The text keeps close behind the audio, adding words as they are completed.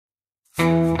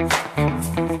Hello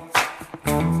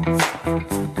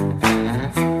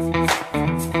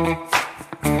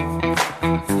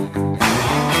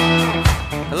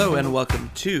and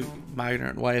welcome to My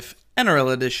Ignorant Wife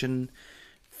NRL edition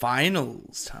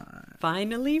finals time.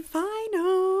 Finally,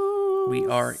 finals. We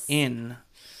are in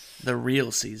the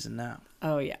real season now.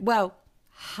 Oh, yeah. Well,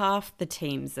 half the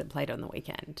teams that played on the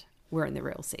weekend were in the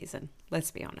real season.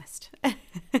 Let's be honest.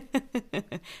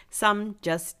 Some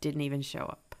just didn't even show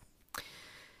up.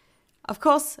 Of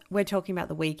course, we're talking about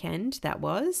the weekend that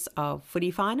was of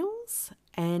footy finals.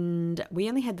 And we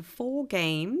only had the 4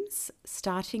 games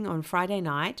starting on Friday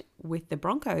night with the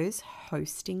Broncos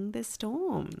hosting the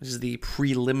Storm. This is the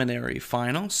preliminary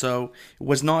final. So it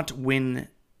was not win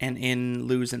and in,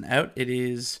 lose and out. It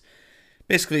is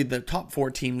basically the top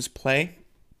 4 teams play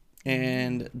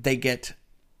and they get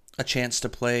a chance to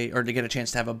play or to get a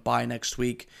chance to have a bye next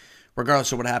week.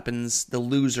 Regardless of what happens, the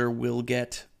loser will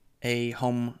get a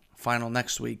home final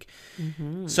next week.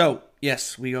 Mm-hmm. So,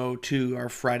 yes, we go to our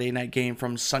Friday night game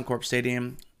from Suncorp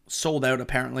Stadium. Sold out,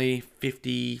 apparently,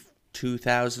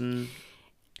 52,000.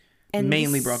 And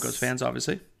mainly Broncos fans,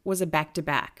 obviously. Was a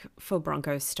back-to-back for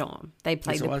Broncos Storm. They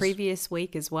played the previous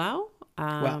week as well.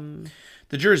 Well,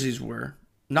 the jerseys were.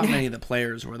 Not many of the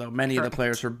players were, though. Many of the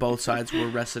players for both sides were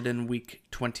rested in week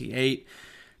 28.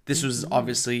 This was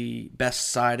obviously best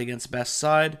side against best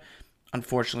side.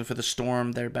 Unfortunately for the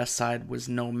Storm, their best side was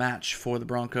no match for the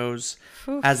Broncos.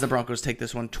 As the Broncos take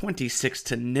this one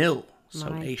 26-0. So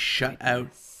a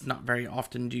shutout. Not very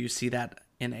often do you see that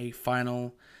in a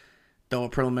final, though a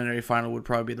preliminary final would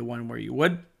probably be the one where you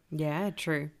would. Yeah,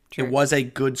 true. It was a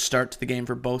good start to the game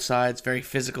for both sides. Very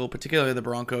physical, particularly the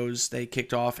Broncos. They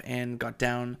kicked off and got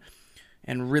down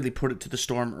and really put it to the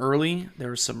Storm early.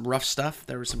 There was some rough stuff.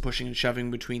 There was some pushing and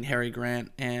shoving between Harry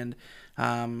Grant and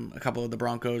a couple of the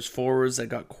Broncos forwards that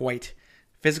got quite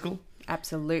physical.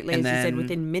 Absolutely. As you said,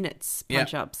 within minutes,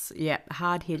 punch-ups. Yeah,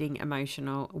 hard-hitting,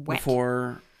 emotional, wet.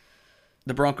 Before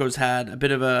the Broncos had a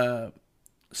bit of a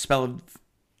spell of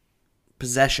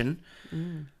possession,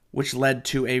 which led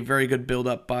to a very good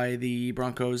build-up by the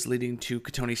Broncos, leading to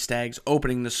Katoni Staggs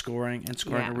opening the scoring and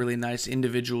scoring a really nice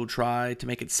individual try to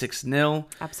make it 6-0.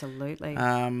 Absolutely.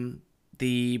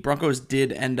 The Broncos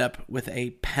did end up with a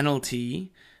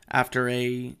penalty after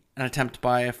an attempt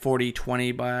by a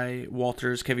 40-20 by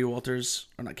Walters, Kevy Walters,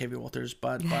 or not Kevy Walters,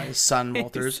 but by his son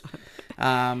Walters,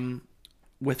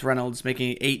 with Reynolds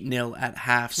making it 8-0 at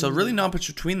half. So really not much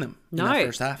between them in that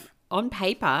first half. On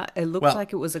paper, it looked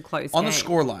like it was a close game. On the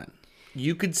scoreline,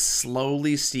 you could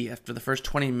slowly see after the first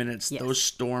 20 minutes, those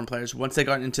Storm players, once they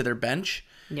got into their bench,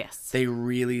 they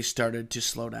really started to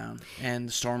slow down. And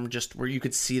the Storm just, where you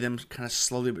could see them kind of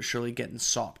slowly but surely getting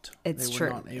sopped. It's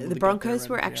true. The Broncos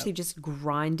were actually just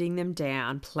grinding them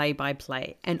down play by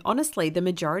play. And honestly, the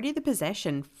majority of the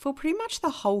possession for pretty much the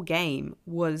whole game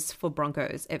was for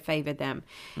Broncos. It favored them.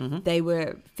 Mm-hmm. They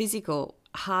were physical,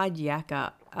 hard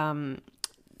yakka.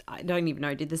 I don't even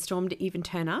know. Did the Storm even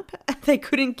turn up? They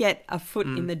couldn't get a foot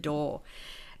in the door.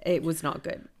 It was not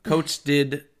good. Coates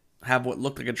did have what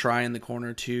looked like a try in the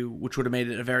corner too, which would have made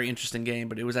it a very interesting game,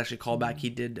 but it was actually called back. He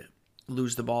did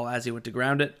lose the ball as he went to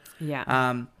ground it.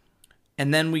 Yeah.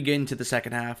 And then we get into the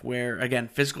second half where, again,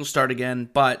 physical start again,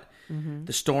 but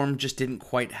the Storm just didn't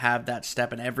quite have that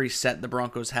step. And every set the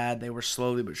Broncos had, they were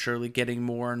slowly but surely getting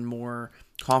more and more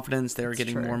confidence. They were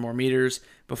getting more and more meters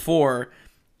before...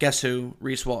 Guess who?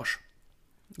 Reece Walsh.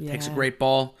 Takes a great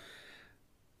ball,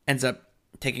 ends up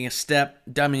taking a step,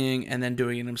 dummying, and then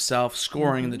doing it himself,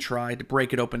 scoring the try to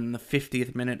break it open in the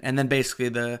 50th minute. And then basically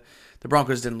the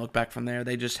Broncos didn't look back from there.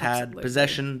 They just had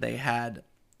possession. They had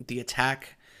the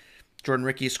attack. Jordan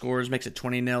Ricky scores, makes it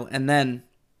 20-0. And then,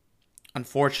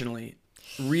 unfortunately,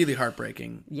 really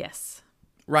heartbreaking. Yes.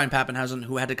 Ryan Pappenhausen,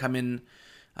 who had to come in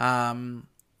kind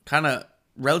of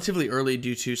relatively early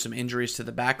due to some injuries to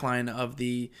the backline of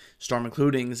the Storm,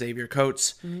 including Xavier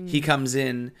Coates. He comes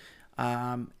in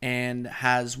and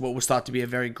has what was thought to be a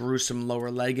very gruesome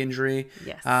lower leg injury.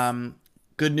 Yes.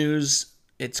 Good news,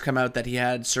 it's come out that he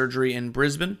had surgery in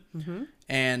Brisbane,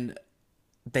 and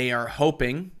they are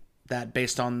hoping that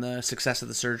based on the success of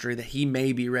the surgery that he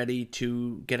may be ready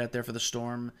to get out there for the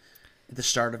Storm at the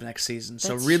start of next season.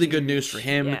 So really good news for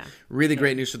him. Really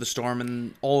great news for the Storm,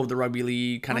 and all of the rugby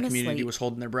league kind of community was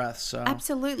holding their breath. So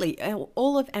absolutely,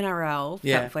 all of NRL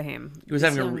felt for him. He was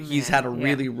having he's had a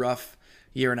really rough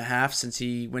year and a half since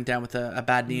he went down with a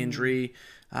bad knee injury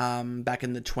back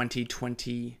in the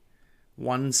 2021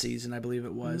 one season, I believe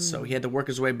it was. So he had to work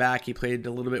his way back. He played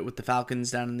a little bit with the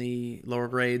Falcons down in the lower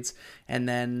grades, and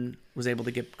then was able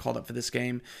to get called up for this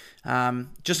game.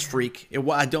 Just freak.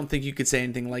 I don't think you could say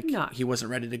anything like he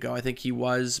wasn't ready to go. I think he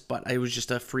was, but it was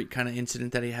just a freak kind of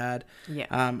incident that he had. Yeah.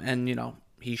 And,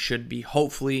 he should be,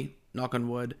 hopefully, knock on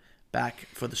wood, back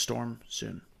for the Storm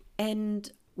soon.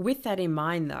 And with that in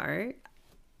mind, though,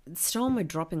 Storm are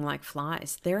dropping like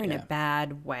flies. They're in a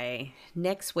bad way.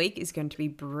 Next week is going to be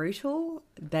brutal.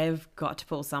 They've got to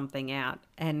pull something out.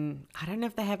 And I don't know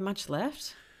if they have much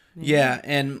left. Yeah,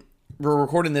 and we're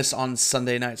recording this on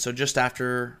Sunday night, so just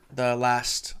after the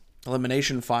last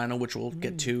elimination final, which we'll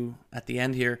get to at the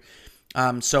end here.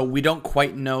 So we don't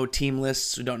quite know team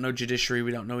lists. We don't know judiciary.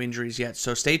 We don't know injuries yet.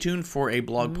 So stay tuned for a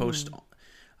blog post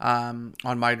on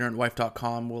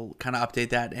myignorantwife.com. We'll kind of update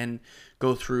that and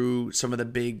go through some of the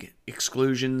big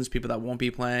exclusions, people that won't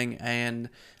be playing, and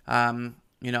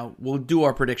we'll do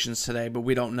our predictions today, but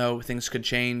we don't know. Things could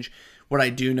change. What I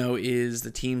do know is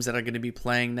the teams that are going to be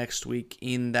playing next week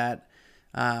in that,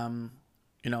 from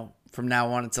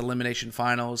now on, it's elimination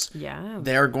finals. Yeah,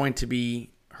 they're going to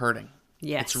be hurting.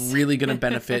 Yes, it's really going to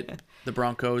benefit the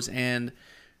Broncos and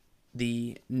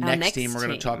the next team we're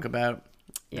going to talk about.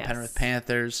 The Penrith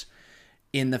Panthers,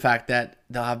 in the fact that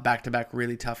they'll have back-to-back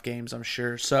really tough games, I'm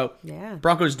sure. So,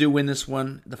 Broncos do win this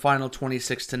one. The final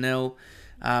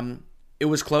 26-0. It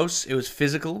was close. It was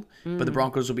physical, but the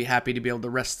Broncos will be happy to be able to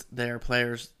rest their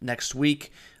players next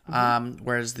week,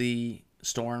 whereas the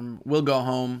Storm will go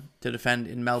home to defend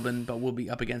in Melbourne, but will be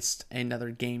up against another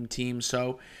game team.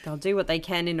 So they'll do what they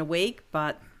can in a week,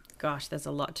 but gosh, there's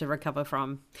a lot to recover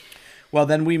from. Well,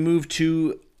 then we move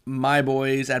to my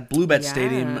boys at Bluebet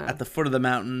Stadium at the foot of the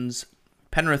mountains.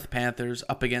 Penrith Panthers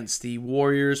up against the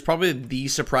Warriors, probably the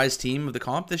surprise team of the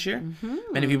comp this year.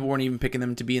 Many people weren't even picking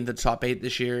them to be in the top 8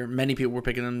 this year. Many people were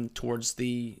picking them towards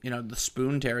the the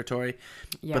spoon territory.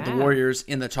 But the Warriors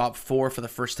in the top 4 for the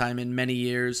first time in many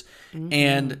years.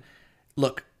 And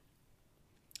look,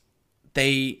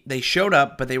 they showed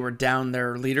up, but they were down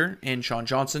their leader in Sean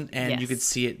Johnson, and you could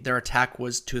see it. Their attack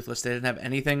was toothless. They didn't have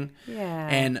anything.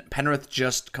 And Penrith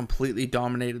just completely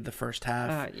dominated the first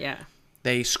half.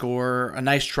 They score a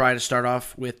nice try to start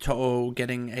off with To'o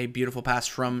getting a beautiful pass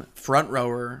from front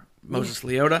rower Moses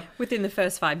Leota. Within the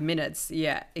first 5 minutes,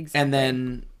 exactly. And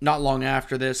then not long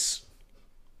after this,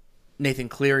 Nathan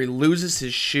Cleary loses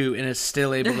his shoe and is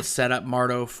still able to set up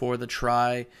Marto for the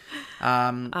try.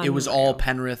 It was all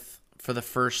Penrith for the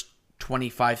first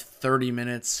 25, 30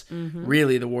 minutes.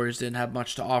 Really, the Warriors didn't have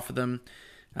much to offer them.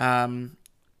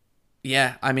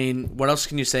 I mean, what else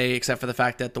can you say except for the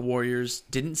fact that the Warriors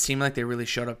didn't seem like they really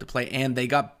showed up to play, and they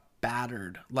got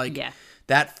battered.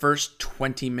 That first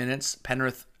 20 minutes,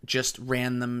 Penrith just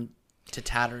ran them to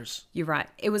tatters. You're right.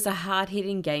 It was a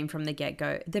hard-hitting game from the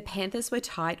get-go. The Panthers were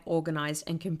tight, organized,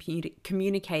 and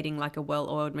communicating like a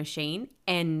well-oiled machine,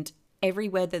 and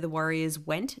everywhere that the Warriors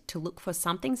went to look for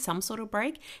something, some sort of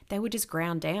break, they were just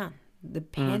ground down. The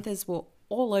Panthers were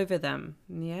all over them.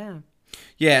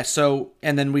 Yeah, so,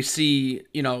 and then we see,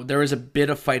 there is a bit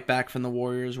of fight back from the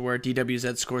Warriors where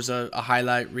DWZ scores a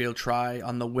highlight reel try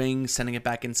on the wing, sending it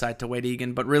back inside to Wade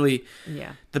Egan. But really,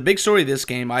 the big story of this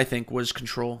game, I think, was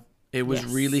control. It was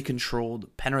really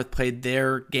controlled. Penrith played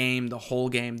their game the whole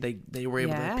game. They were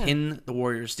able to pin the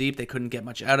Warriors deep. They couldn't get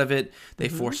much out of it. They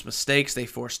forced mistakes. They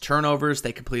forced turnovers.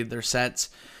 They completed their sets.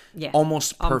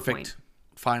 Almost perfect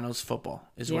finals football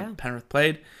is what Penrith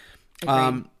played.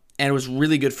 And it was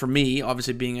really good for me,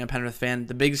 obviously being a Penrith fan.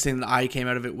 The biggest thing that I came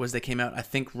out of it was they came out, I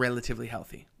think, relatively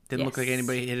healthy. Didn't look like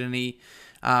anybody hit any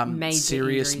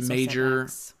serious major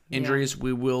injuries.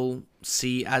 We will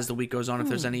see as the week goes on if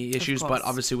there's any issues, but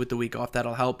obviously with the week off,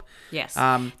 that'll help.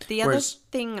 The other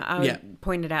thing I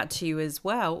pointed out to you as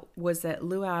well was that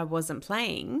Luai wasn't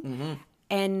playing.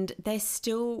 And they're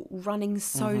still running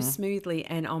so smoothly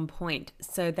and on point.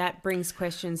 So that brings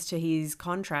questions to his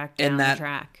contract down the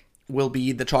track. Will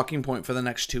be the talking point for the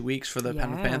next 2 weeks for the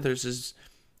Penrith Panthers is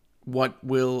what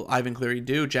will Ivan Cleary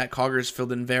do? Jack Cogger's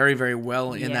filled in very, very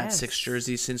well in that 6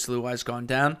 jersey since Luai's gone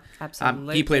down.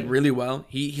 Absolutely. He played really well.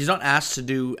 He's not asked to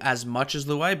do as much as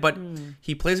Luai, but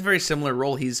he plays a very similar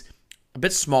role. He's a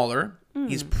bit smaller.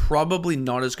 He's probably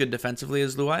not as good defensively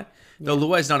as Luai. Though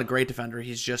Luai's not a great defender.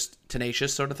 He's just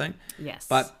tenacious sort of thing.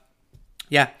 But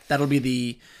that'll be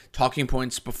the talking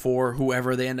points before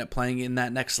whoever they end up playing in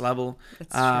that next level.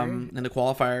 In the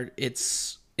qualifier.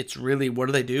 It's really, what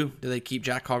do they do? Do they keep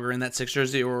Jack Cogger in that 6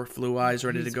 jersey, or if Luai is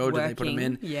ready to go, do they put him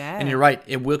in? And you're right,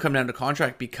 it will come down to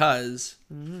contract because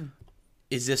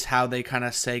is this how they kind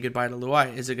of say goodbye to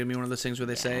Luai? Is it going to be one of those things where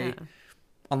they say,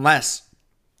 unless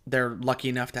they're lucky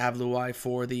enough to have Luai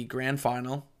for the grand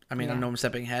final, I mean, Yeah. I know I'm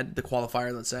stepping ahead, the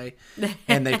qualifier, let's say,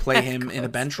 and they play him in a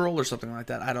bench role or something like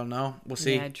that. I don't know. We'll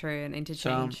see. Yeah, true. An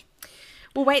interchange.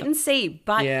 We'll wait and see.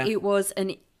 But Yeah. it was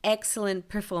an excellent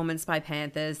performance by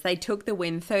Panthers. They took the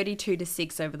win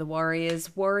 32-6 over the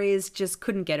Warriors. Warriors just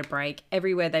couldn't get a break.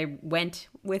 Everywhere they went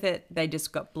with it, they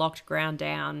just got blocked, ground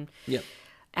down. Yep.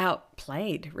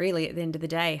 Outplayed, really, at the end of the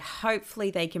day.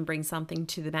 Hopefully they can bring something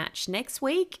to the match next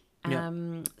week.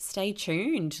 Stay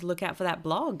tuned. Look out for that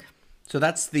blog. So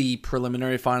that's the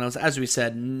preliminary finals. As we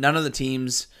said, none of the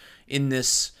teams in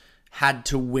this had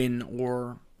to win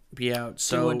or be out.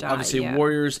 So die, obviously yeah.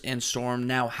 Warriors and Storm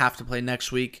now have to play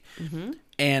next week.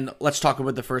 And let's talk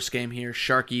about the first game here.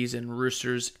 Sharkies and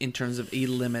Roosters in terms of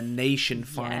elimination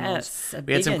finals. Yes,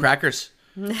 We had some crackers.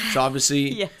 So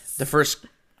obviously Yes. the first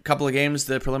couple of games,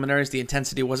 the preliminaries, the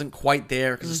intensity wasn't quite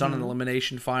there because it's not an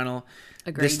elimination final.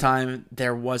 Agreed. This time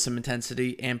there was some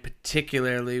intensity, and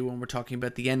particularly when we're talking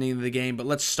about the ending of the game. But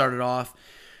let's start it off.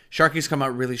 Sharkies come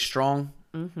out really strong.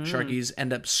 Sharkies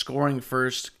end up scoring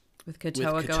first With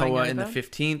Katoa, Katoa in the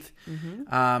 15th.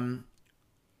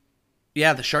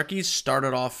 Yeah, the Sharkies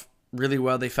started off really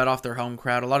well. They fed off their home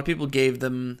crowd. A lot of people gave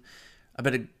them a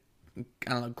bit of,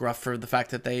 I don't know, gruff for the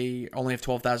fact that they only have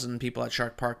 12,000 people at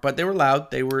Shark Park, but they were loud.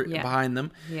 They were behind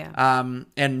them. Yeah.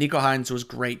 And Nico Hines was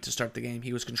great to start the game.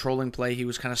 He was controlling play. He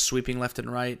was kind of sweeping left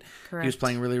and right. Correct. He was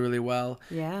playing really, really well.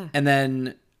 Yeah. And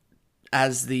then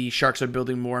as the Sharks are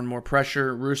building more and more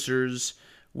pressure, Roosters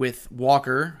with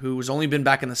Walker, who's only been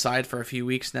back in the side for a few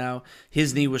weeks now,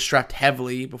 his knee was strapped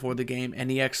heavily before the game, and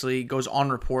he actually goes on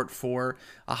report for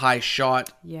a high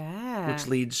shot, which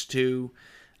leads to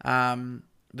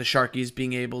the Sharkies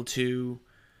being able to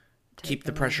keep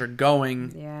the pressure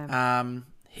going. Yeah.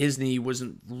 His knee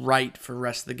wasn't right for the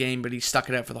rest of the game, but he stuck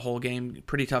it out for the whole game.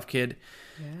 Pretty tough kid.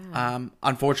 Yeah.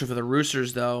 Unfortunate for the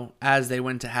Roosters, though, as they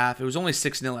went to half. It was only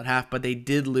 6-0 at half, but they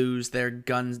did lose their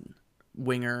gun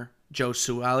winger, Joe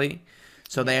Suwali.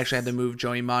 So they actually had to move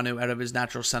Joey Manu out of his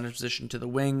natural center position to the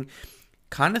wing.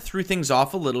 Kind of threw things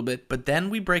off a little bit, but then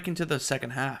we break into the second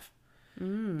half.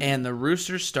 And the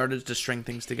Roosters started to string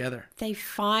things together. They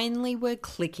finally were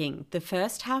clicking. The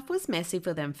first half was messy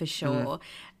for them for sure.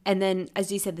 And then,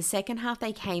 as you said, the second half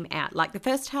they came out. Like the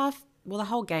first half, well, the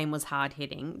whole game was hard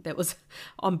hitting. That was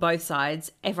on both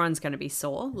sides. Everyone's going to be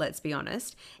sore, let's be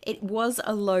honest. It was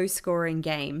a low scoring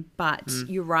game, but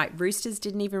you're right. Roosters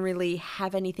didn't even really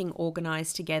have anything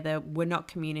organized together. We're not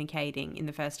communicating in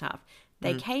the first half.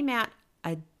 They came out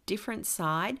a different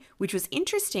side, which was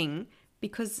interesting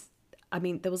because, I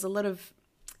mean, there was a lot of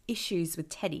issues with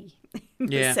Teddy in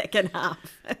the second half.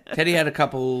 Teddy had a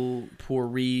couple poor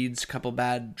reads, a couple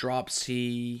bad drops.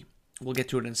 We'll get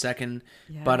to it in a second.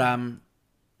 Yeah. But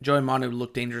Joey Manu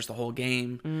looked dangerous the whole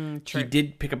game. He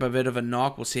did pick up a bit of a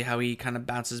knock. We'll see how he kind of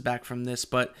bounces back from this.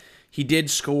 But he did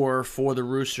score for the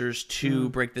Roosters to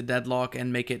break the deadlock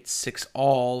and make it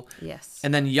 6-all. Yes.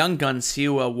 And then young gun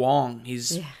Siwa Wong,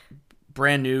 he's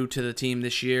brand new to the team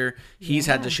this year. He's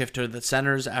had to shift to the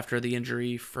centers after the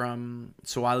injury from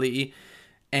Suwali.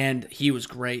 And he was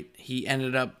great. He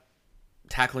ended up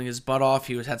tackling his butt off.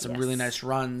 He had some really nice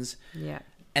runs. Yeah.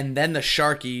 And then the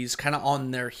Sharkies, kind of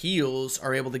on their heels,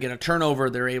 are able to get a turnover.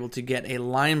 They're able to get a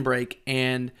line break.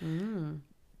 And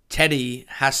Teddy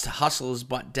has to hustle his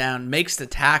butt down, makes the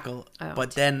tackle,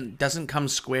 but then doesn't come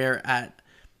square at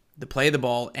the play of the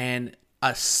ball. And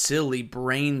a silly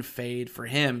brain fade for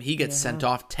him. He gets sent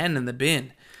off 10 in the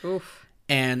bin. Oof.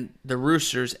 And the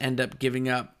Roosters end up giving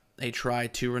up a try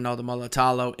to Ronaldo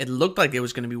Mulatalo. It looked like it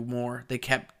was going to be more. They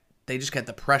just kept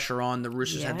the pressure on. The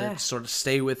Roosters had to sort of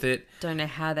stay with it. Don't know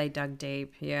how they dug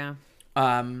deep. Yeah.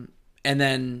 And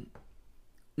then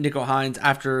Nico Hines,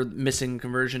 after missing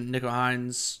conversion, Nico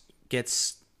Hines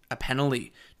gets a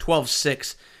penalty,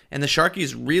 12-6. And the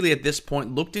Sharkies really at this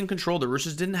point looked in control. The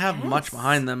Roosters didn't have much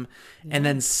behind them. Yeah. And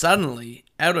then suddenly,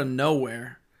 out of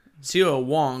nowhere, Siwa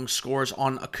Wong scores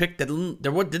on a kick that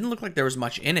didn't look like there was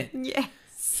much in it. Yes.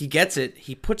 He gets it.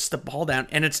 He puts the ball down,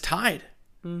 and it's tied.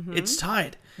 It's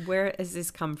tied. Where has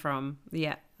this come from?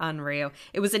 Yeah, unreal.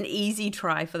 It was an easy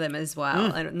try for them as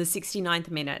well. And in the 69th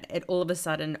minute, it all of a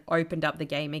sudden opened up the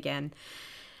game again.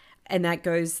 And that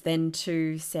goes then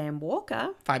to Sam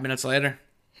Walker. 5 minutes later.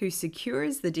 Who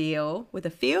secures the deal with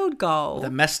a field goal. With a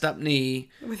messed up knee.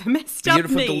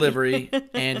 Beautiful delivery.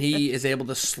 And he is able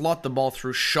to slot the ball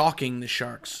through, shocking the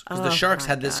Sharks. Because the Sharks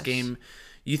had this game,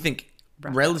 you think,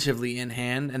 relatively in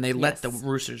hand. And they let the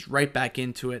Roosters right back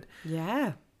into it.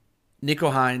 Yeah.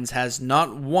 Nico Hines has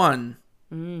not one,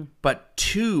 but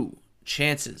two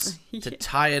chances to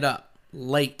tie it up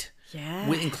late.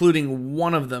 Yeah. Including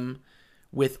one of them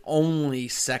with only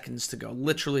seconds to go.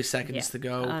 Literally seconds to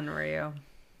go. Unreal.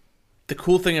 the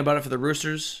cool thing about it for the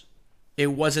Roosters, it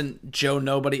wasn't Joe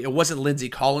Nobody. It wasn't Lindsay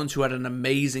Collins, who had an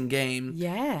amazing game.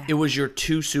 Yeah. It was your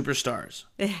two superstars.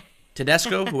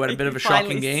 Tedesco, who had a bit of a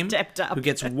shocking game, who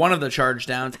gets one of the charge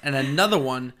downs, and another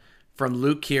one from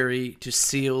Luke Keary to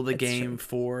seal the game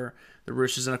for the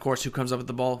Roosters. And, of course, who comes up with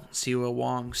the ball? Siwa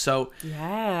Wong. So,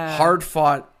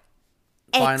 hard-fought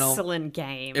final. Excellent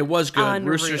game. It was good.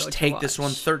 Unreal Roosters take watch. this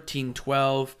one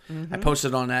 13-12. I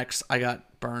posted on X. I got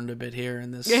burned a bit here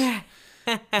in this.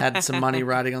 Had some money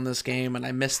riding on this game, and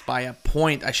I missed by a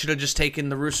point. I should have just taken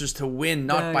the Roosters to win,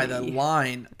 not by the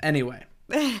line. Anyway,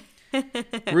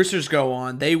 Roosters go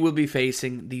on. They will be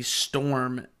facing the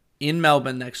Storm in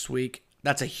Melbourne next week.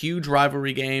 That's a huge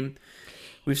rivalry game.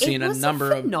 We've seen a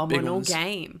number of big ones. It was a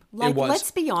phenomenal game. Like, let's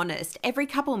be honest. Every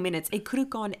couple of minutes, it could have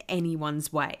gone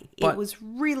anyone's way. It was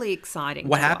really exciting.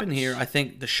 What happened here, I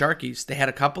think the Sharkies, they had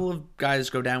a couple of guys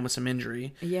go down with some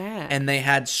injury. Yeah. And they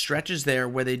had stretches there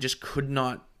where they just could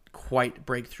not quite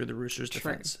break through the Roosters'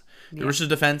 defense. The Roosters'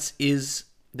 defense is,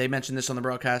 they mentioned this on the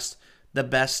broadcast, the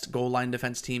best goal line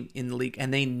defense team in the league,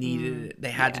 and they needed it.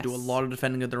 They had to do a lot of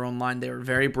defending of their own line. They were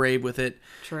very brave with it.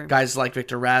 True. Guys like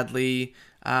Victor Radley,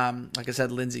 like I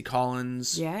said, Lindsay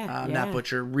Collins, Nat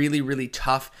Butcher, really, really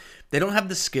tough. They don't have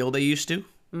the skill they used to,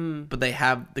 but they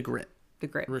have the grit. The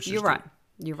grit. Roosters You're right.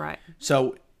 You're right.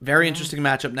 So, very interesting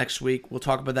matchup next week. We'll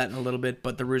talk about that in a little bit,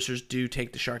 but the Roosters do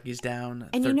take the Sharkies down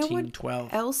 13-12. And you know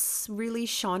what else really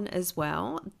shone as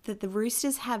well? That the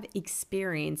Roosters have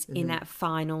experience in that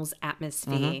finals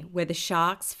atmosphere where the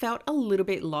Sharks felt a little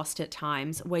bit lost at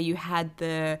times, where you had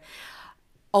the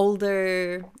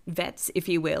older vets, if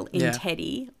you will, in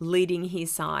Teddy leading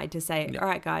his side to say, all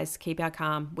right, guys, keep our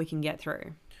calm. We can get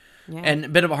through. Yeah. And a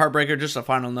bit of a heartbreaker, just a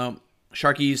final note.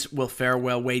 Sharkies will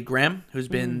farewell Wade Graham, who's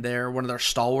been one of their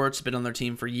stalwarts, been on their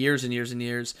team for years and years and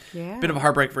years. Yeah. Bit of a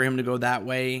heartbreak for him to go that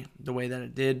way, the way that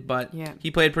it did, but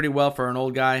he played pretty well for an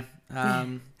old guy.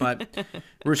 But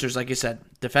Roosters, like you said,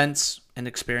 defense and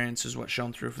experience is what's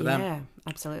shown through for them. Yeah,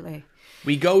 absolutely.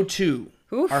 We go to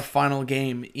our final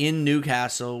game in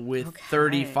Newcastle with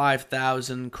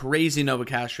 35,000 crazy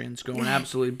Novocastrians going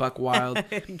absolutely buck wild,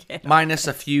 minus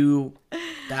a few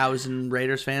thousand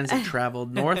Raiders fans that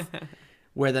traveled north,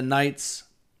 where the Knights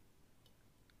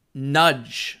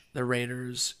nudge the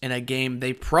Raiders in a game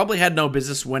they probably had no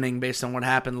business winning based on what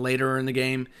happened later in the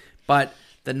game, but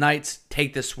the Knights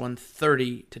take this one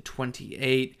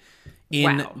 30-28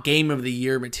 in Game of the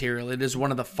Year material. It is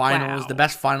one of the finals, the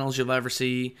best finals you'll ever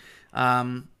see.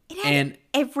 And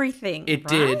everything. It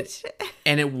did.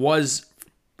 And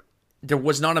there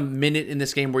was not a minute in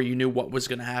this game where you knew what was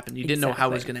going to happen. You didn't know how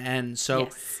it was going to end. So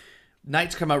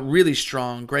Knights come out really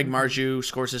strong. Greg Marju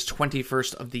scores his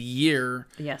 21st of the year.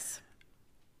 Yes.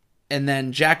 And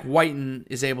then Jack Whiten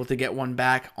is able to get one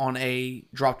back on a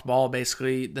dropped ball,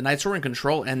 basically. The Knights were in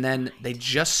control, and then they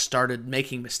just started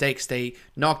making mistakes. They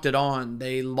knocked it on.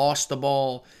 They lost the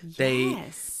ball. They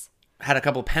had a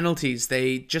couple of penalties.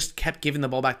 They just kept giving the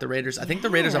ball back to the Raiders. I think the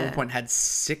Raiders at one point had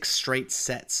 6 straight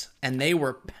sets, and they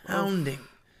were pounding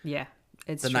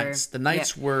it's the true. Knights. The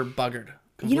Knights were buggered.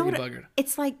 You know what? Buggered.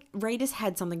 It's like Raiders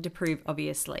had something to prove,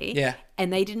 obviously. Yeah.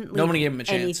 And they didn't Nobody gave leave them a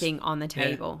chance. anything on the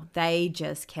table. They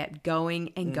just kept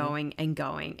going and going and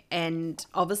going. And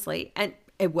obviously, and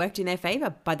it worked in their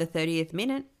favor. By the 30th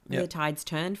minute, the tides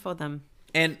turned for them.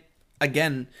 And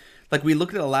again, like we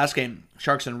looked at the last game,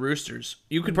 Sharks and Roosters,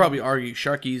 you could probably argue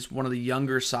Sharkies, one of the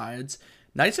younger sides.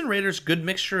 Knights and Raiders, good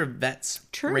mixture of vets.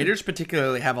 True. Raiders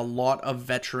particularly have a lot of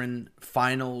veteran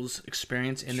finals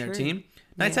experience in their team.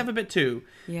 Knights have a bit too.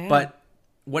 Yeah. But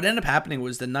what ended up happening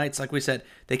was the Knights, like we said,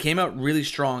 they came out really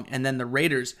strong. And then the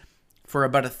Raiders, for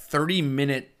about a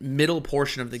 30-minute middle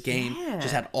portion of the game,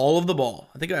 just had all of the ball.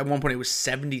 I think at one point it was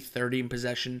 70-30 in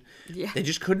possession. Yeah. They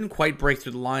just couldn't quite break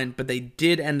through the line, but they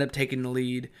did end up taking the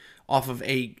lead off of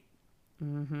a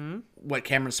what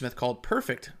Cameron Smith called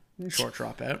perfect short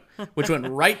dropout, which went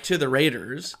right to the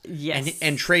Raiders. Yes.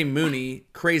 And Trey Mooney,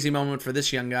 crazy moment for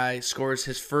this young guy, scores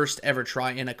his first ever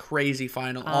try in a crazy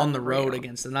final on the road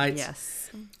against the Knights. Yes.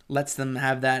 Lets them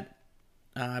have that,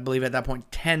 I believe at that point,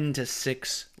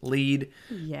 10-6 lead.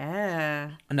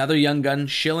 Yeah. Another young gun,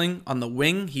 Schilling, on the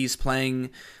wing. He's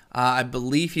playing, I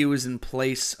believe he was in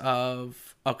place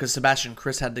of, because Sebastian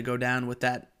Chris had to go down with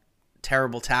that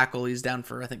terrible tackle. He's down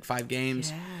for, I think, 5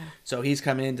 games. Yeah. So he's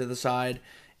coming into the side.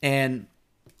 And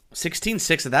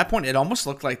 16-6, at that point, it almost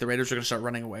looked like the Raiders were going to start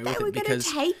running away with it because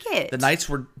the Knights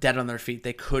were dead on their feet.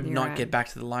 They could not get back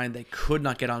to the line. They could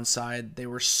not get onside. They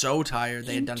were so tired.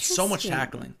 They had done so much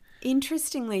tackling.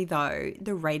 Interestingly, though,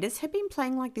 the Raiders have been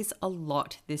playing like this a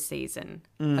lot this season.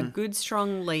 A good,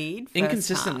 strong lead.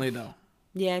 Inconsistently, though.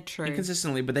 Yeah, true.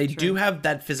 Inconsistently, but they do have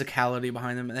that physicality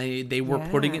behind them. They were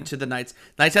putting it to the Knights.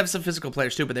 Knights have some physical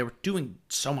players too, but they were doing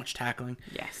so much tackling.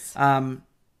 Yes. And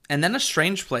then a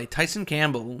strange play. Tyson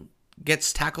Campbell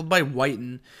gets tackled by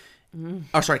Whiten.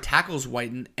 Tackles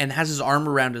Whiten and has his arm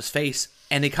around his face.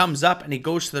 And he comes up and he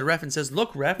goes to the ref and says,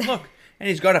 "Look, ref, look." And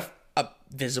he's got a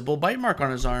visible bite mark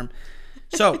on his arm.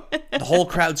 So the whole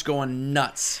crowd's going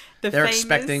nuts. They're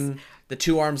expecting the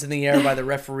 2 arms in the air by the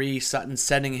referee, Sutton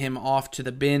sending him off to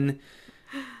the bin.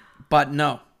 But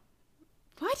no.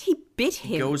 What? He bit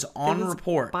him. He goes on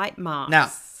report. Bite marks.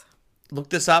 Now, look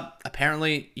this up.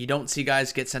 Apparently, you don't see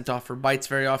guys get sent off for bites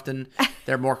very often.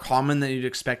 They're more common than you'd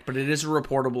expect, but it is a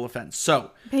reportable offense.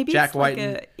 So, maybe Jack it's like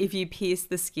Whiten, if you pierce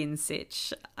the skin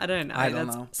stitch. I don't know.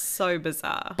 That's know. So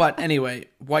bizarre. But anyway,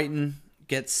 Whiten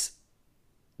gets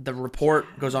the report,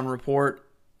 goes on report.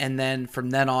 And then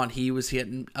from then on, he was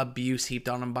getting abuse heaped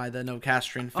on him by the No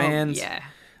Castrian fans. Oh, yeah.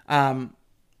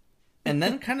 And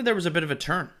then kind of there was a bit of a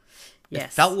turn. Yes.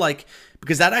 It felt like,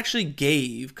 because that actually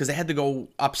gave, because they had to go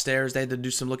upstairs, they had to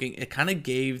do some looking, it kind of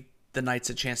gave the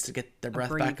Knights a chance to get their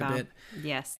breath back a bit.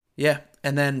 Yes. Yeah.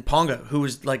 And then Ponga, who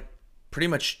was like pretty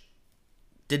much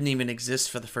didn't even exist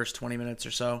for the first 20 minutes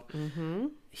or so. Mm-hmm.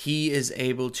 He is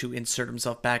able to insert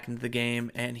himself back into the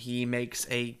game, and he makes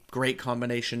a great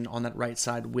combination on that right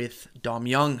side with Dom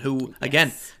Young, who,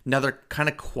 again, another kind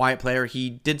of quiet player. He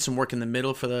did some work in the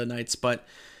middle for the Knights, but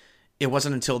it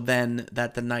wasn't until then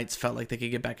that the Knights felt like they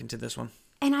could get back into this one.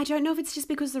 And I don't know if it's just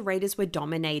because the Raiders were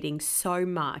dominating so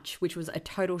much, which was a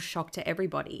total shock to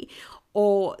everybody,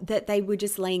 or that they were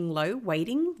just laying low,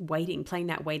 waiting, playing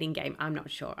that waiting game. I'm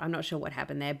not sure. I'm not sure what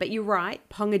happened there. But you're right.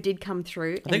 Ponga did come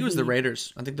through. I think it was the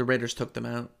Raiders. I think the Raiders took them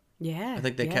out. Yeah. I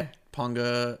think they kept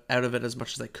Ponga out of it as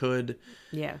much as they could.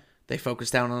 Yeah. They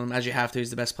focused down on him as you have to. He's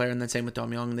the best player. And then same with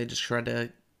Dom Young. They just tried to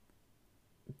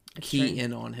key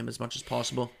in on him as much as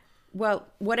possible. Well,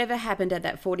 whatever happened at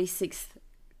that 46th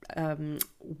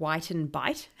Whiten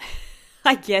bite,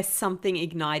 I guess something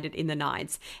ignited in the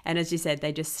Knights. And as you said,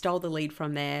 they just stole the lead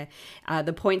from there.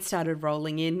 The points started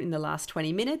rolling in the last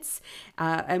 20 minutes.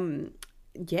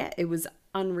 It was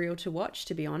unreal to watch,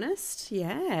 to be honest.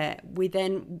 Yeah. We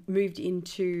then moved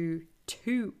into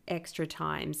 2 extra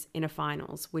times in a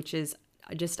finals, which is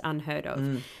just unheard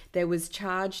of. There was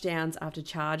charge downs after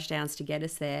charge downs to get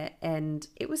us there, and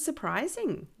it was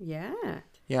surprising. Yeah.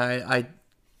 Yeah, I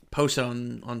posted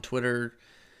on Twitter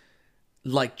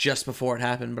like just before it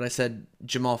happened, but I said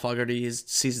Jamal Fogarty, his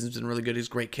season's been really good. He's a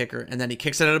great kicker, and then he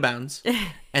kicks it out of bounds,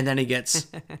 and then he gets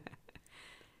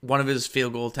one of his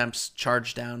field goal attempts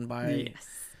charged down by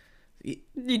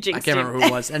you jinxed I can't remember who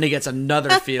it was, and he gets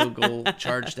another field goal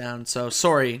charged down. So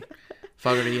sorry,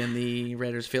 Fogarty and the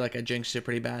Raiders, feel like I jinxed it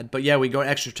pretty bad. But yeah, we go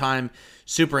extra time,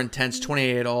 super intense,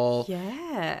 28 all.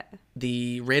 Yeah.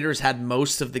 The Raiders had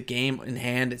most of the game in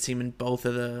hand, it seemed, in both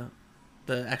of the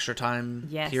extra time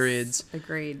periods.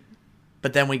 Agreed.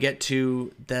 But then we get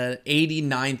to the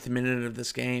 89th minute of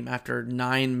this game after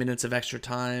 9 minutes of extra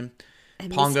time.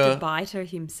 And Ponga, Mr. Biter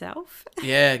himself.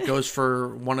 goes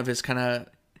for one of his kind of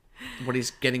what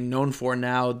he's getting known for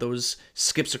now, those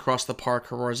skips across the park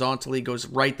horizontally, goes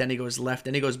right, then he goes left,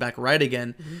 then he goes back right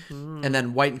again. Mm-hmm. And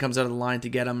then Whiten comes out of the line to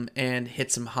get him and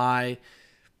hits him high.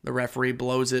 The referee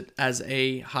blows it as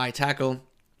a high tackle.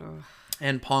 Ugh.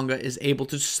 And Ponga is able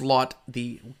to slot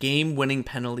the game-winning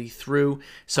penalty through.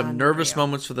 Some nervous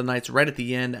moments for the Knights right at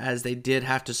the end, as they did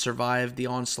have to survive the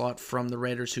onslaught from the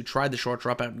Raiders, who tried the short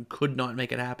dropout and could not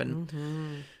make it happen.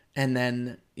 Mm-hmm. And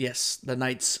then, yes, the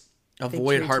Knights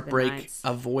avoid heartbreak,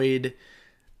 avoid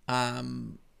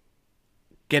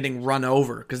getting run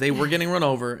over, because they were getting run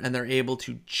over, and they're able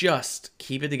to just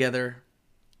keep it together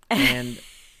and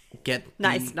get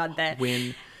the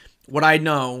win. What I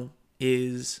know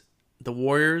is the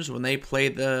Warriors, when they play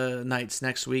the Knights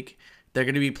next week, they're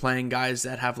going to be playing guys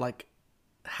that have like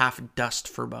half dust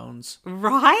for bones.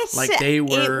 Right? Like they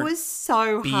were It was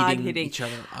so hard hitting each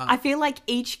other up. I feel like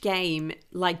each game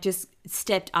like just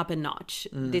stepped up a notch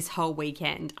this whole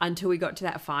weekend until we got to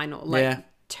that final. Like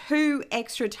 2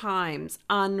 extra times.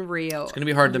 Unreal. It's going to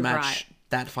be hard to match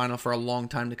that final for a long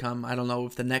time to come. I don't know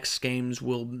if the next games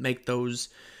will make those.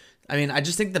 I mean, I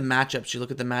just think the matchups, you look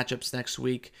at the matchups next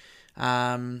week,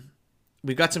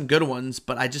 we've got some good ones,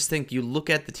 but I just think you look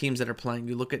at the teams that are playing,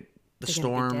 you look at the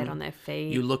Storm, dead on their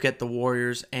feet. You look at the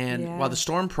Warriors, and while the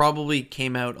Storm probably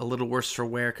came out a little worse for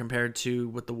wear compared to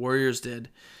what the Warriors did,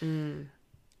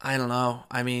 I don't know.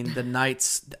 I mean, the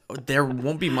Knights, there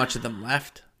won't be much of them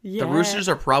left. Yeah. The Roosters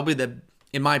are probably,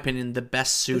 in my opinion, the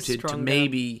best suited to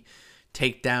maybe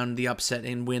take down the upset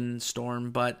and win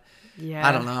Storm, but Yeah.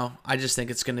 I don't know. I just think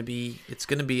it's gonna be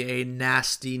a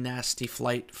nasty, nasty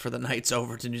flight for the Knights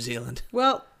over to New Zealand.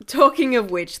 Well, talking of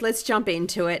which, let's jump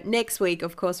into it. Next week,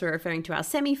 of course, we're referring to our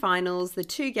semi-finals, the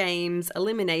 2 games,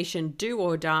 elimination, do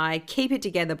or die. Keep it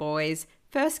together, boys.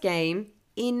 First game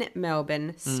in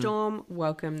Melbourne. Storm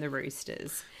welcome the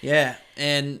Roosters. Yeah,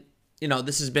 and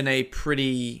this has been a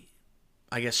pretty,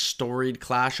 I guess, storied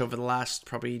clash over the last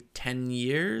probably 10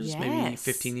 years, maybe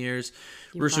 15 years.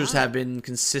 Roosters have been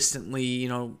consistently,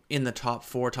 in the top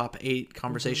 4, top 8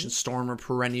 conversation. Storm are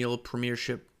perennial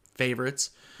premiership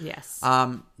favorites. Yes.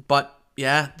 But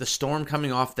yeah, the Storm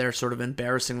coming off their sort of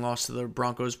embarrassing loss to the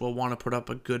Broncos will want to put up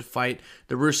a good fight.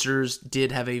 The Roosters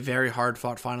did have a very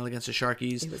hard-fought final against the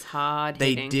Sharkies. It was hard They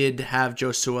hitting. did have Joe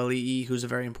Suoli'i, who's a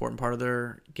very important part of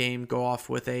their game, go off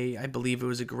with I believe it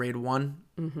was a grade 1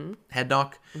 head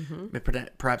knock,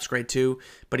 perhaps grade 2.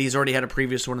 But he's already had a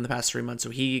previous one in the past 3 months, so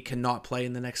he cannot play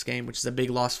in the next game, which is a big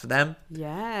loss for them.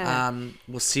 Yeah.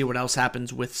 We'll see what else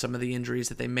happens with some of the injuries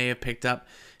that they may have picked up.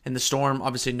 In the Storm,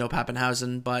 obviously no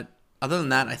Pappenhausen, but other than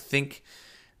that, I think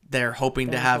they're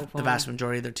hoping to have the vast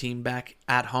majority of their team back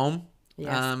at home.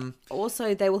 Yes.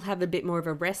 Also, they will have a bit more of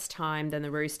a rest time than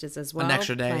the Roosters as well. An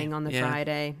extra day. Playing on the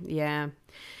Friday. Yeah.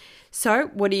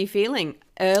 So, what are you feeling?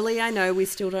 Early, I know we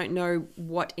still don't know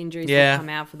what injuries will come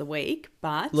out for the week,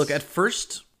 but... Look, at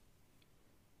first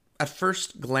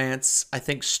glance, I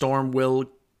think Storm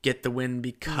will get the win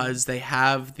because they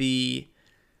have the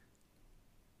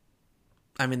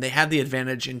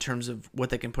advantage in terms of what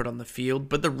they can put on the field.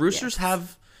 But the Roosters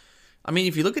have,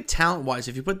 if you look at talent-wise,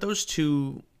 if you put those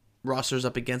two rosters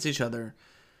up against each other,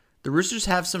 the Roosters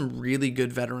have some really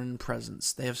good veteran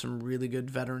presence. They have some really good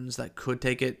veterans that could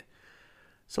take it.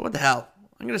 So what the hell?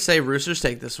 I'm going to say Roosters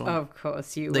take this one. Of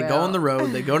course you will. They go on the road,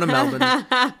 they go to Melbourne,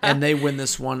 and they win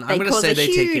this one. I'm going to say they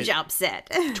take it. Huge upset.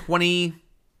 20-16.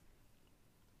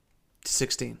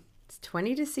 It's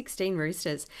 20-16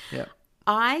 Roosters. Yeah.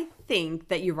 I think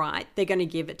that you're right. They're going to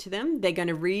give it to them. They're going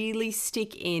to really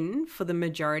stick in for the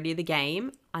majority of the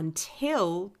game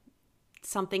until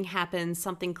something happens,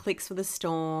 something clicks for the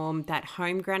Storm, that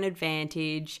home ground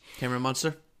advantage. Cameron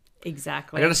Munster?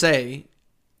 Exactly. I got to say,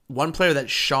 one player that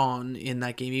shone in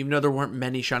that game, even though there weren't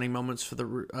many shining moments for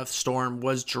the Storm,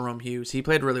 was Jerome Hughes. He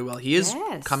played really well. He is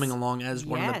coming along as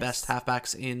one of the best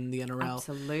halfbacks in the NRL.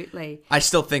 Absolutely. I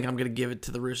still think I'm going to give it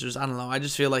to the Roosters. I don't know. I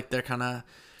just feel like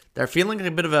they're feeling like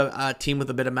a bit of a team with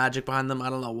a bit of magic behind them. I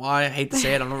don't know why. I hate to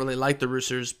say it. I don't really like the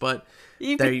Roosters, but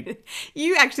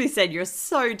you actually said you're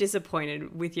so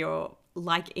disappointed with your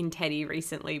in Teddy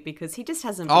recently because he just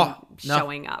hasn't been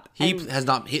showing up. Has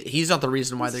not. He's not the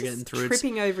reason why they're getting through.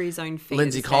 Tripping over his own feet.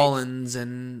 Lindsay Collins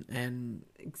and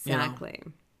exactly.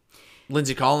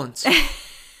 Lindsay Collins,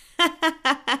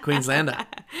 Queenslander.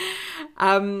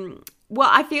 Well,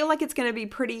 I feel like it's going to be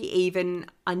pretty even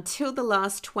until the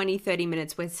last 20, 30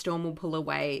 minutes where Storm will pull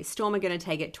away. Storm are going to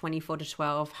take it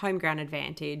 24-12, home ground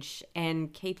advantage,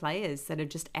 and key players that are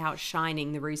just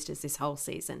outshining the Roosters this whole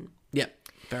season. Yeah,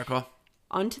 fair call.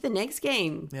 On to the next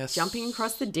game. Yes. Jumping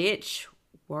across the ditch.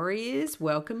 Warriors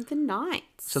welcome the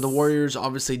Knights. So the Warriors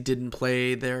obviously didn't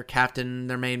play their captain,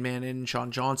 their main man in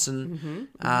Sean Johnson.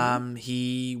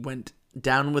 He went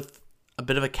down with a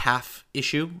bit of a calf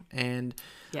issue, and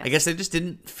I guess they just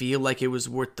didn't feel like it was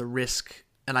worth the risk.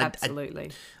 And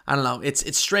Absolutely. I don't know.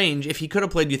 It's strange. If he could have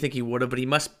played, you think he would have, but he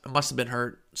must have been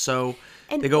hurt. So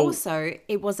also,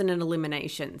 it wasn't an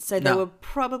elimination. So they were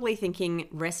probably thinking,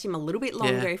 rest him a little bit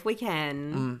longer if we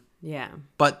can. Yeah.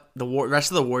 But the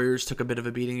rest of the Warriors took a bit of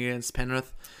a beating against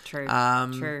Penrith. True.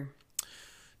 True.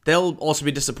 They'll also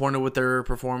be disappointed with their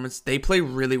performance. They play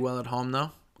really well at home,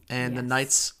 though. And the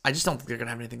Knights, I just don't think they're going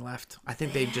to have anything left. I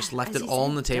think they've just left it all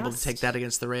on the table to take that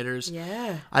against the Raiders.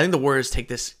 Yeah. I think the Warriors take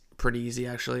this pretty easy,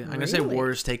 actually. I'm going to say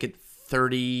Warriors take it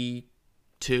 32-16.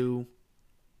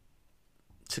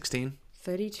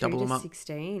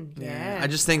 32-16. Yeah. I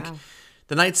just think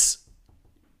the Knights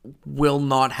will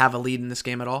not have a lead in this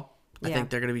game at all. I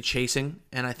think they're going to be chasing,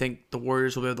 and I think the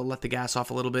Warriors will be able to let the gas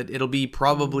off a little bit. It'll be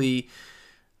probably...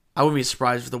 I wouldn't be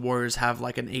surprised if the Warriors have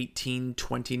like an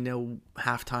 18-20-0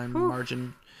 halftime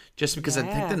margin, just because I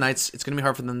think the Knights, it's going to be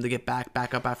hard for them to get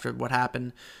back up after what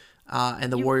happened.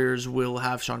 And the Warriors will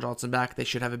have Sean Johnson back. They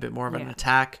should have a bit more of an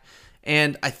attack.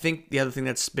 And I think the other thing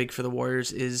that's big for the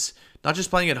Warriors is not just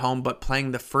playing at home, but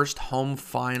playing the first home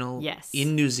final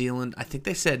in New Zealand. I think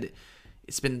they said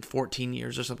it's been 14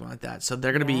 years or something like that. So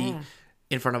they're going to be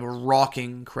in front of a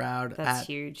rocking crowd. That's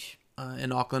huge.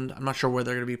 In Auckland. I'm not sure where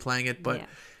they're going to be playing it, but...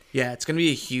 Yeah, it's going to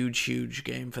be a huge, huge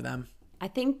game for them. I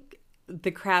think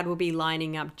the crowd will be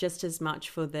lining up just as much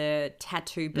for the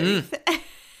tattoo booth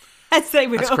as they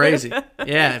would. That's crazy.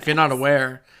 Yeah, if you're not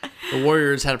aware, The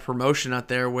Warriors had a promotion out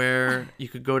there where you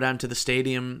could go down to the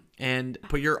stadium and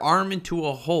put your arm into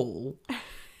a hole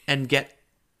and get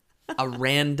a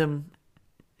random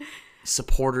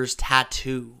supporter's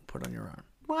tattoo put on your arm.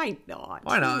 Why not?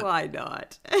 Why not? Why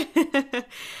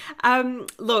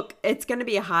not? Look, it's going to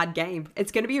be a hard game.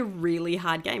 It's going to be a really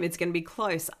hard game. It's going to be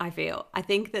close, I feel. I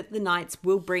think that the Knights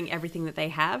will bring everything that they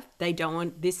have. They don't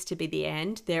want this to be the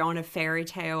end. They're on a fairy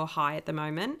tale high at the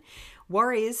moment.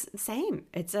 Warriors, same.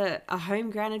 It's a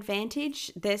home ground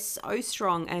advantage. They're so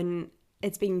strong, and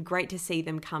it's been great to see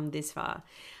them come this far.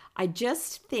 I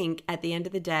just think at the end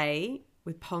of the day,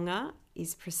 with Ponga,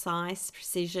 his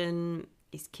precision,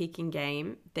 his kicking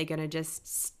game, they're going to just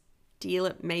steal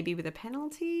it maybe with a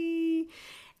penalty,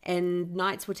 and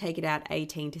Knights will take it out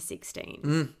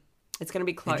 18-16. It's going to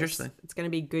be close. Interesting. It's going to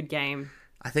be a good game.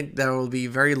 I think there will be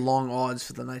very long odds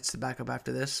for the Knights to back up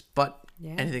after this, but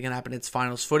anything can happen. It's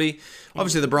finals footy.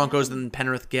 Obviously, the Broncos and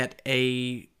Penrith get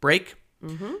a break,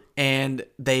 and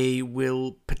they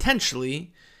will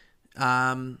potentially,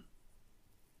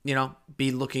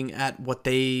 be looking at what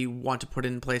they want to put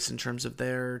in place in terms of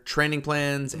their training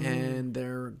plans and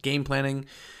their game planning.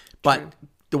 But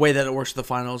the way that it works with the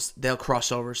finals, they'll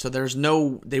cross over. So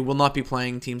they will not be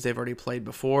playing teams they've already played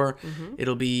before.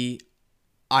 It'll be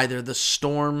either the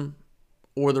Storm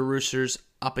or the Roosters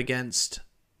up against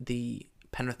the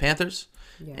Penrith Panthers,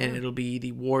 and it'll be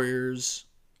the Warriors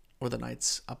or the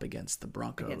Knights up against the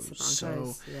Broncos.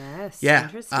 So, yes,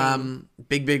 interesting.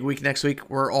 Big week next week.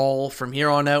 We're all, from here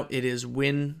on out, it is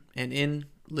win and in,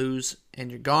 lose and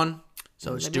you're gone.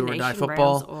 So it's do or die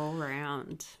football all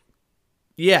around.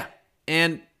 Yeah,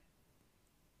 and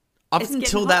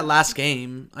until that last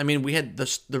game, I mean, we had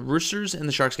the Roosters and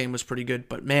the Sharks game was pretty good,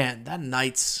 but man, that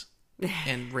Knights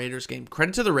and Raiders game.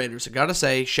 Credit to the Raiders. I gotta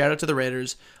say, shout out to the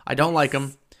Raiders. I don't like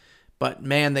them, but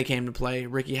man, they came to play.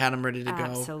 Ricky had them ready to go.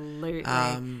 Absolutely.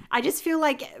 I just feel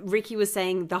like Ricky was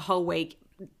saying the whole week,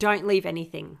 don't leave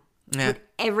anything. Yeah. Put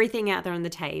everything out there on the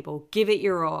table. Give it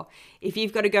your all. If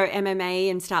you've got to go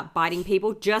MMA and start biting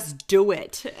people, just do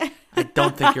it. I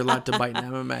don't think you're allowed to bite in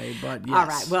MMA, but yes. All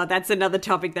right. Well, that's another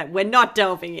topic that we're not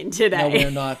delving in today. No,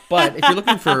 we're not. But if you're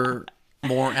looking for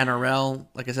more NRL,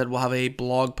 like I said, we'll have a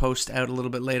blog post out a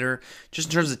little bit later, just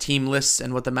in terms of team lists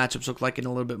and what the matchups look like in a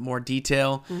little bit more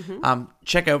detail.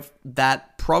 Check out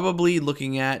that, probably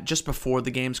looking at just before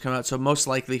the games come out, so most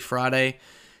likely Friday,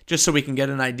 just so we can get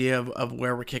an idea of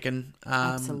where we're kicking.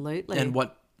 Absolutely. And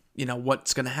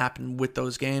what's going to happen with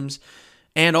those games.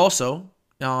 And also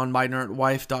on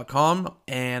myignarantwife.com,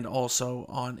 and also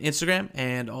on Instagram,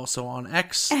 and also on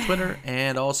X, Twitter,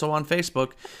 and also on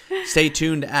Facebook. Stay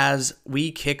tuned as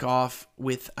we kick off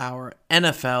with our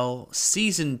NFL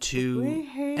Season 2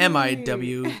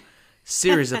 MIW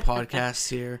series of podcasts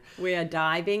here. We are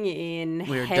diving in.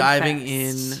 We are diving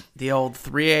in the old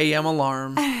 3 a.m.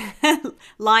 alarm.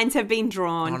 Lines have been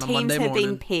drawn. On a Teams Monday have morning.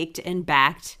 been picked and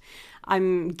backed.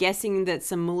 I'm guessing that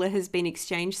some moolah has been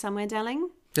exchanged somewhere, darling.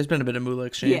 There's been a bit of moolah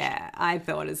exchange. Yeah, I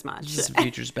thought as much. Just some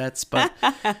futures bets. But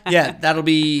yeah, that'll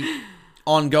be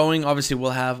ongoing. Obviously,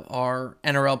 we'll have our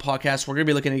NRL podcast. We're going to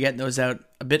be looking to get those out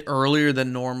a bit earlier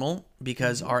than normal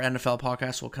because our NFL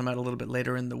podcast will come out a little bit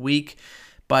later in the week.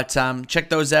 But check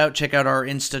those out. Check out our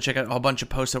Insta. Check out a bunch of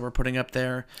posts that we're putting up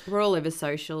there. We're all over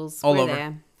socials. All we're over.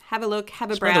 there. Have a look, have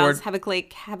a Spread the browse, word. have a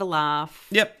click, have a laugh.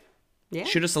 Yep. Yeah.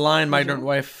 Shoot us a line,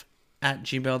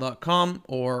 myignarantwife@gmail.com,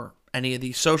 or any of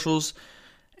these socials.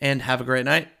 And have a great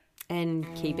night. And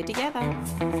keep it together.